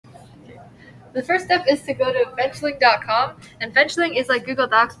the first step is to go to benchling.com, and Benchling is like Google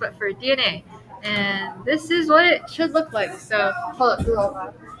Docs but for DNA. And this is what it should look like. So hold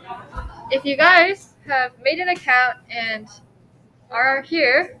up. If you guys have made an account and are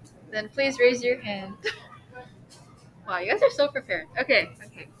here, then please raise your hand. Wow, you guys are so prepared. Okay.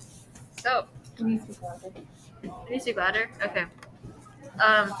 So please speak louder. Okay.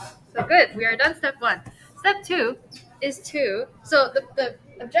 So good. We are done step 1. Step 2 is so the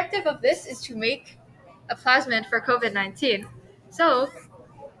objective of this is to make a plasmid for COVID-19. So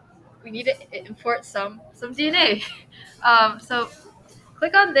we need to import some DNA. So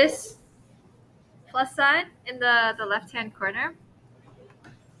click on this plus sign in the left-hand corner,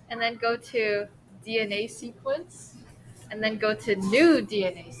 and then go to DNA sequence, and then go to new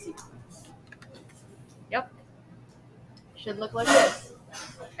DNA sequence. Yep. Should look like this.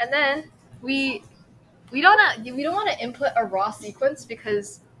 And then we don't want to input a raw sequence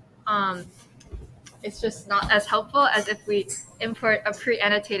because it's just not as helpful as if we import a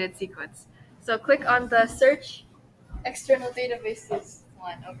pre-annotated sequence. So click on the search external databases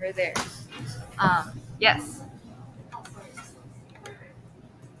one over there. Yes.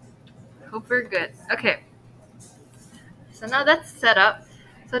 Hope we're good. Okay. So now that's set up.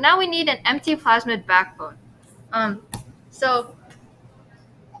 So now we need an empty plasmid backbone. So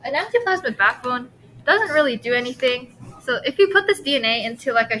an empty plasmid backbone doesn't really do anything. So if you put this DNA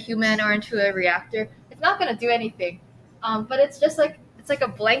into like a human or into a reactor, it's not going to do anything. But it's just like a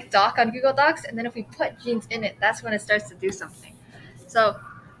blank doc on Google Docs, and then if we put genes in it, that's when it starts to do something. So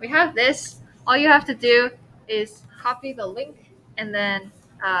we have this. All you have to do is copy the link and then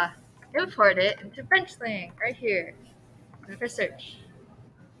import it into Benchling right here. And for search.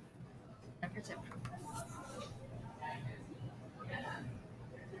 And for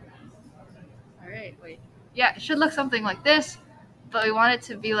Alright, wait. Yeah, it should look something like this, but we want it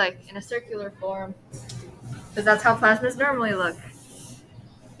to be like in a circular form, because that's how plasmids normally look.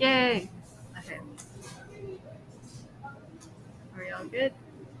 Yay! Okay. Are we all good?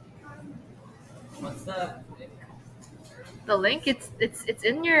 What's the link? The link? It's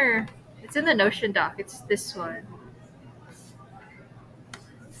in the Notion doc. It's this one.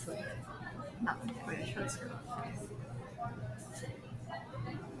 Oh, wait, I should scroll.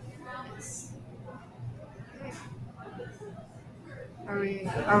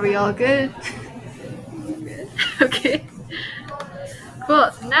 Are we all good? Okay. Cool.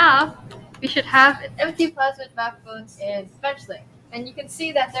 So now we should have an empty plasmid backbone in Benchling. And you can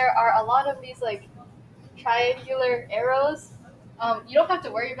see that there are a lot of these like triangular arrows. You don't have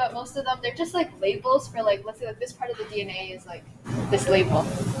to worry about most of them. They're just like labels for like, let's say like this part of the DNA is like this label.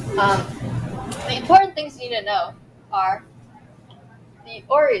 The important things you need to know are the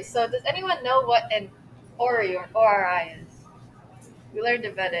ORIs. So does anyone know what an ORI or ORI is? We learned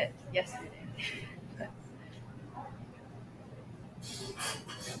about it yesterday.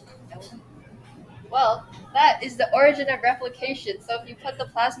 Well, that is the origin of replication. So if you put the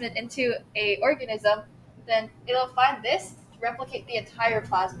plasmid into an organism, then it'll find this to replicate the entire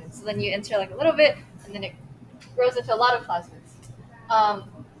plasmid. So then you enter like a little bit, and then it grows into a lot of plasmids.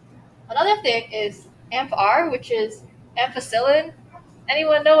 Another thing is AMP-R, which is ampicillin.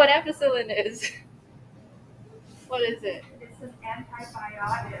 Anyone know what ampicillin is? What is it? It's an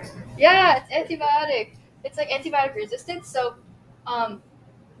antibiotic. Yeah, it's antibiotic. It's like antibiotic resistance. So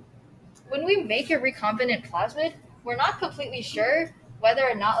when we make a recombinant plasmid, we're not completely sure whether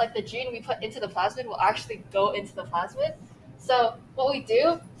or not like the gene we put into the plasmid will actually go into the plasmid. So what we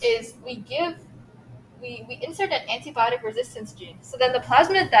do is we insert an antibiotic resistance gene. So then the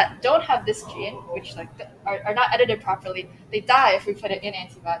plasmid that don't have this gene, which like are not edited properly, they die if we put it in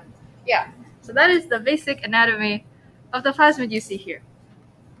antibiotics. Yeah. So that is the basic anatomy of the plasmid you see here.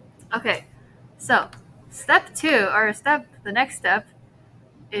 Okay. So step 2, or the next step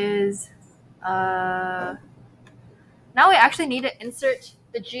is now we actually need to insert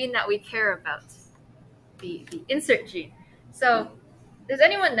the gene that we care about, the insert gene. So does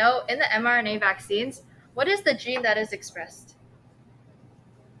anyone know in the mRNA vaccines, what is the gene that is expressed?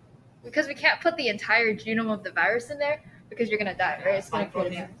 Because we can't put the entire genome of the virus in there because you're going to die, right? It's going to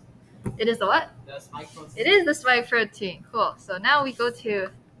kill you. It is the what? The spike protein. It is the spike protein. Cool. So now we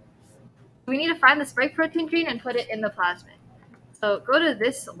need to find the spike protein gene and put it in the plasmid. So go to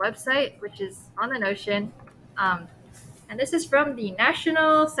this website, which is on the Notion. And this is from the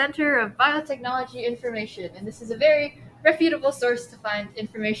National Center of Biotechnology Information. And this is a very reputable source to find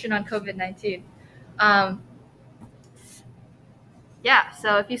information on COVID-19. Yeah,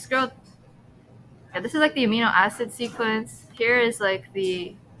 so if you scroll, this is like the amino acid sequence. Here is like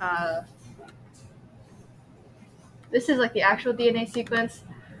the, this is like the actual DNA sequence.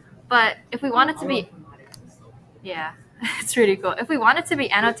 But if we want it to be, yeah, it's really cool. If we want it to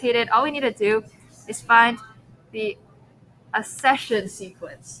be annotated, all we need to do is find the accession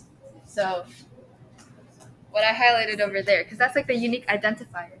sequence. So what I highlighted over there, because that's like the unique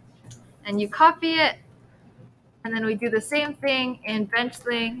identifier. And you copy it, and then we do the same thing in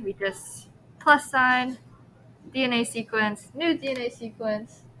Benchling. We just plus sign, DNA sequence, new DNA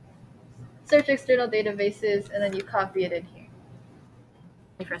sequence, search external databases, and then you copy it in here.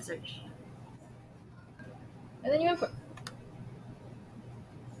 Press search. And then you import.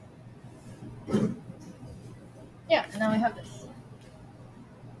 Yeah, and now we have this.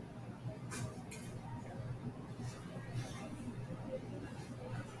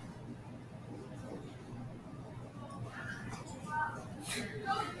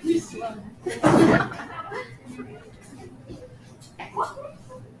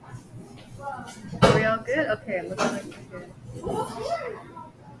 Are we all good? Okay, looks like we're good.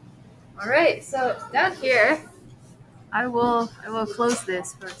 All right, so down here, I will close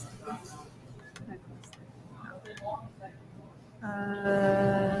this first.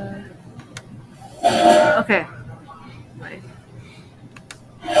 Okay. Wait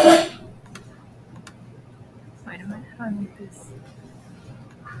a minute. How do I make this?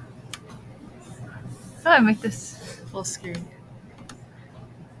 How do I make this full screen?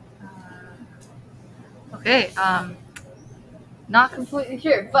 Okay. Not completely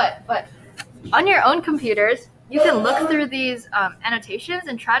sure, but on your own computers, you can look through these annotations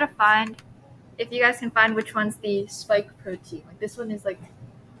and try to find, if you guys can find which one's the spike protein. Like this one is like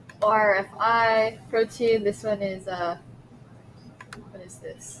RFI protein. This one is what is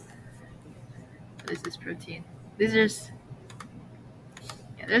this? What is this protein? These are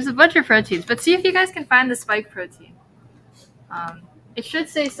there's a bunch of proteins, but see if you guys can find the spike protein. It should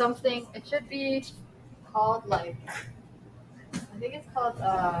say something. It should be called like, I think it's called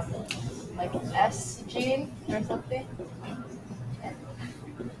like S gene or something.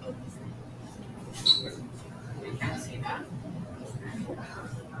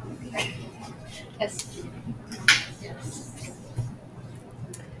 S gene. Yes.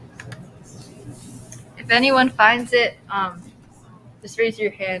 If anyone finds it, just raise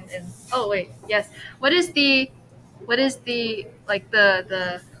your hand and oh wait, yes. What is the like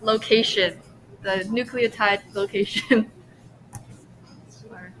the location, the nucleotide location?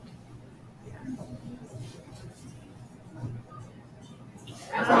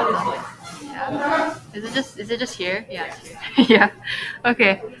 Yeah. Is it just here? Yeah, it's here. Yeah.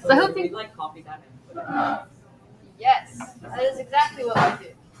 Okay. So I hope you like copy that and put it. Yes, that is exactly what we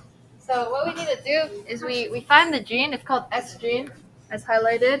do. So what we need to do is we find the gene. It's called S gene, as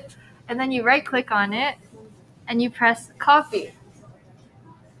highlighted, and then you right click on it and you press copy.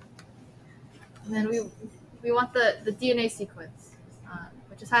 And then we want the DNA sequence,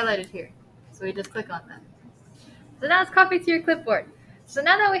 which is highlighted here. So we just click on that. So now it's copied to your clipboard. So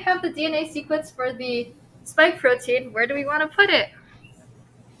now that we have the DNA sequence for the spike protein, where do we want to put it?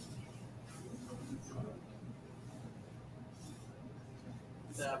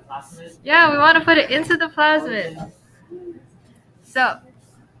 The plasmid? Yeah, we want to put it into the plasmid. So,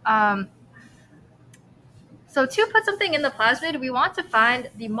 so to put something in the plasmid, we want to find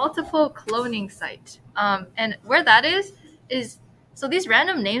the multiple cloning site. And where that is, so these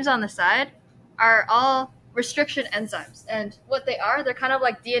random names on the side are all restriction enzymes. And what they are, they're kind of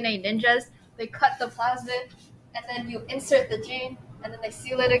like DNA ninjas. They cut the plasmid, and then you insert the gene, and then they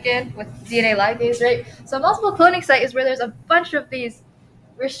seal it again with DNA ligase, right? So a multiple cloning site is where there's a bunch of these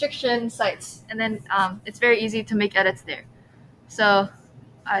restriction sites, and then it's very easy to make edits there. So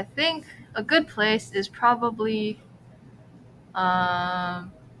I think a good place is probably, I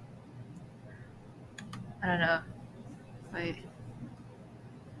don't know. Wait.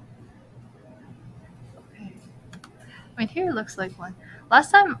 Okay. I mean, here looks like one.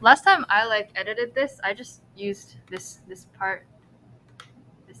 Last time I like edited this, I just used this part,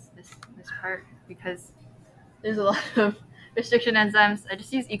 this part, because there's a lot of restriction enzymes. I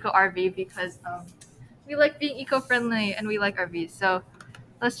just use eco-RV because we like being eco-friendly and we like RVs. So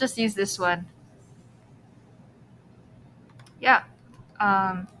let's just use this one. Yeah.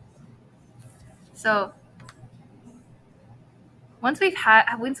 So once we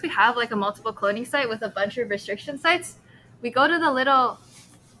have like a multiple cloning site with a bunch of restriction sites, we go to the little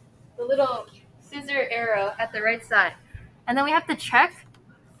scissor arrow at the right side, and then we have to check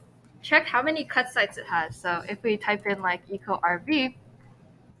how many cut sites it has. So if we type in like eco-RV,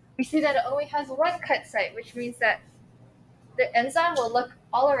 we see that it only has one cut site, which means that the enzyme will look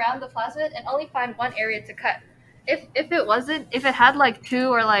all around the plasmid and only find one area to cut. If it had like 2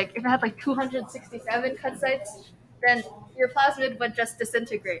 or like if it had like 267 cut sites, then your plasmid would just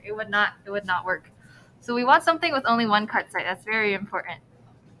disintegrate. It would not work. So we want something with only one cut site. That's very important.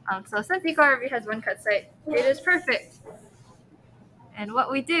 So since EcoRV has one cut site, it is perfect. And what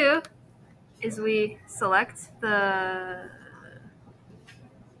we do is we select the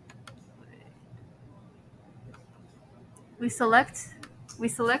the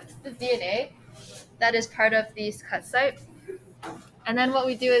DNA that is part of these cut site. And then what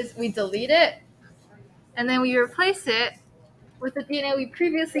we do is we delete it, and then we replace it with the DNA we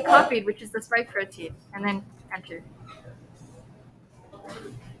previously copied, which is the spike protein, and then enter.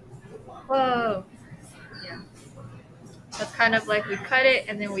 Whoa. Yeah. That's kind of like we cut it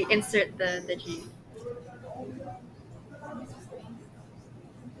and then we insert the gene.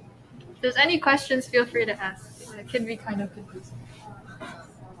 If there's any questions, feel free to ask. It can be kind of confusing.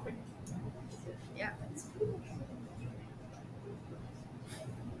 Yeah.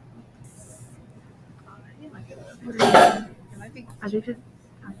 Are they just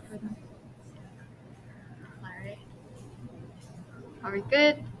alright. Are we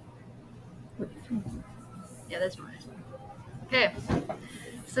good? Yeah, there's more. Okay.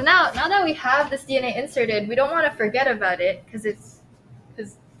 So now that we have this DNA inserted, we don't want to forget about it because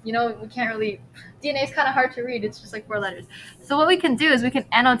we can't really. DNA is kind of hard to read. It's just like 4 letters. So what we can do is we can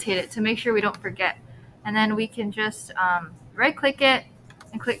annotate it to make sure we don't forget, and then we can just right-click it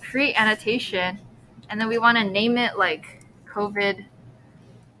and click Create Annotation, and then we want to name it like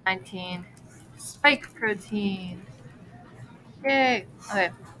COVID-19 spike protein. Yay!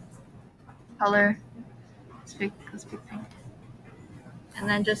 Okay. Color. Let's pick pink. And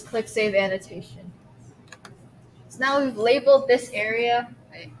then just click Save Annotation. So now we've labeled this area.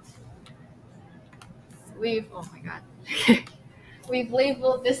 Oh my god. We've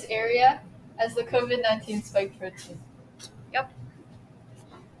labeled this area as the COVID-19 spike protein. Yep.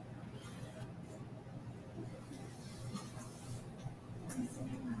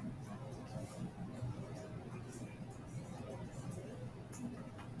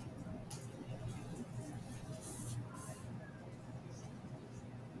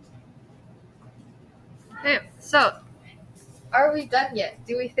 Okay, so are we done yet?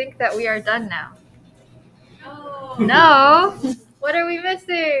 Do we think that we are done now? No. What are we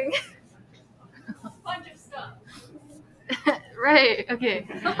missing? Bunch of stuff. Right. Okay.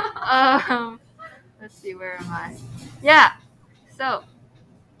 Let's see. Where am I? Yeah. So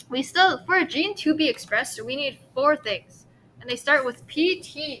we still, for a gene to be expressed, we need 4 things, and they start with P,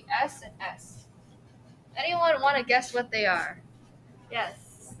 T, S, and S. Anyone want to guess what they are?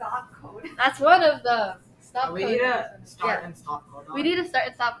 Yes. Stop code. That's one of them. Stop We codon. need a start and stop codon. We need to start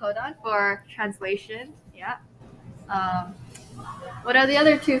and stop codon for translation. Yeah. What are the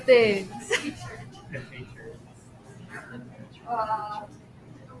other 2 things?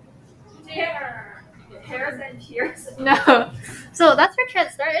 Tears and tears. No. So that's for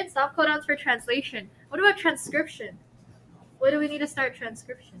start and stop codons for translation. What about transcription? What do we need to start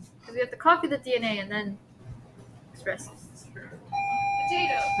transcription? Because we have to copy the DNA and then express it.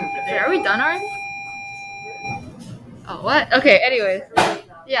 Potato. Wait, are we done already? Oh, what? Okay, anyways.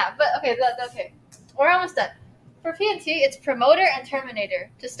 Yeah, but okay, okay. We're almost done. For P and T, it's promoter and terminator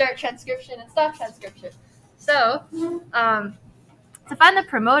to start transcription and stop transcription. So, to find the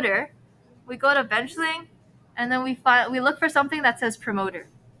promoter, we go to Benchling, and then we look for something that says promoter.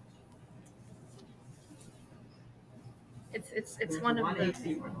 It's one of the.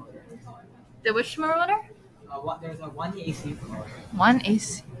 The which promoter? There's a 1AC promoter.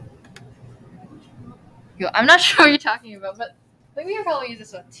 1AC. Yo, I'm not sure what you're talking about, but I think we can probably use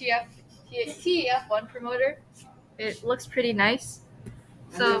this one. TEF1 promoter. It looks pretty nice.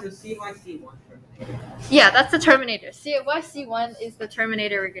 So there's a CYC1 terminator. Yeah, that's the terminator. CYC1 is the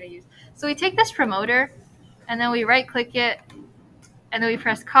terminator we're going to use. So we take this promoter, and then we right-click it, and then we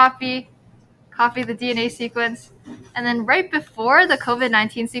press copy the DNA sequence, and then right before the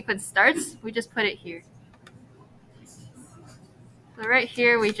COVID-19 sequence starts, we just put it here. So right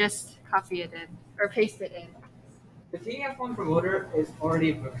here, we just copy it in, or paste it in. The TF1 promoter is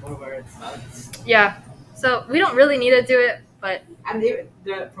already before where it starts. Yeah, so we don't really need to do it, but... And the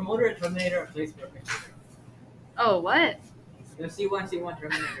promoter and terminator are placed perfectly. Oh, what? The C1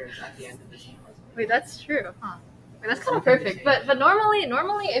 terminator is at the end of the sequence. Wait, that's true, huh? Wait, that's kind of perfect. But normally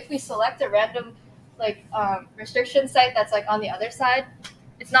if we select a random restriction site that's like on the other side,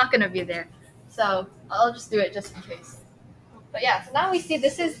 it's not gonna be there. So I'll just do it just in case. But yeah, so now we see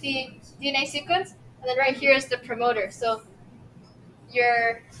this is the DNA sequence, and then right here is the promoter. So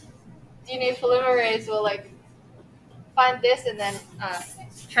your DNA polymerase will find this and then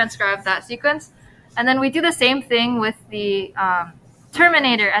transcribe that sequence. And then we do the same thing with the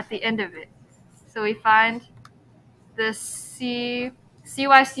terminator at the end of it. So we find this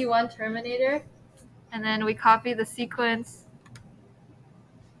CYC1 terminator, and then we copy the sequence.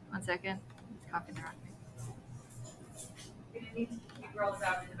 One second, let's copy the wrong thing. We need to keep rolls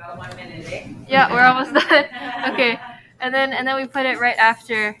out in about 1 minute, eh? Yeah, we're almost done. Okay, and then we put it right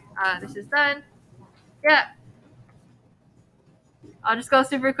after this is done. Yeah. I'll just go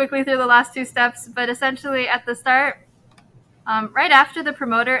super quickly through the last 2 steps, but essentially at the start, right after the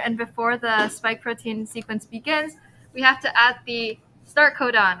promoter and before the spike protein sequence begins, we have to add the start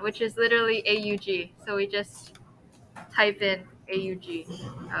codon, which is literally AUG. So we just type in AUG.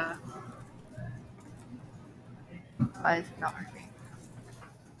 Why is it not working?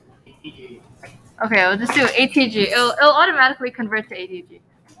 Okay, we'll just do ATG. It'll automatically convert to ATG.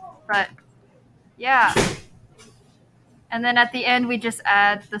 But yeah. And then at the end, we just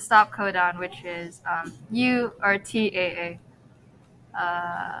add the stop codon, which is U or TAA.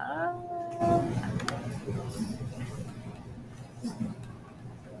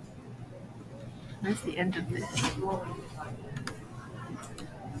 Where's the end of this?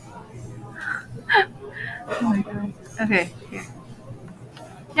 Oh my god. Okay, here.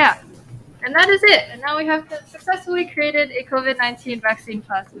 Yeah. And that is it. And now we have successfully created a COVID-19 vaccine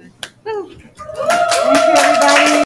plasmid. Woo! Thank you, everybody.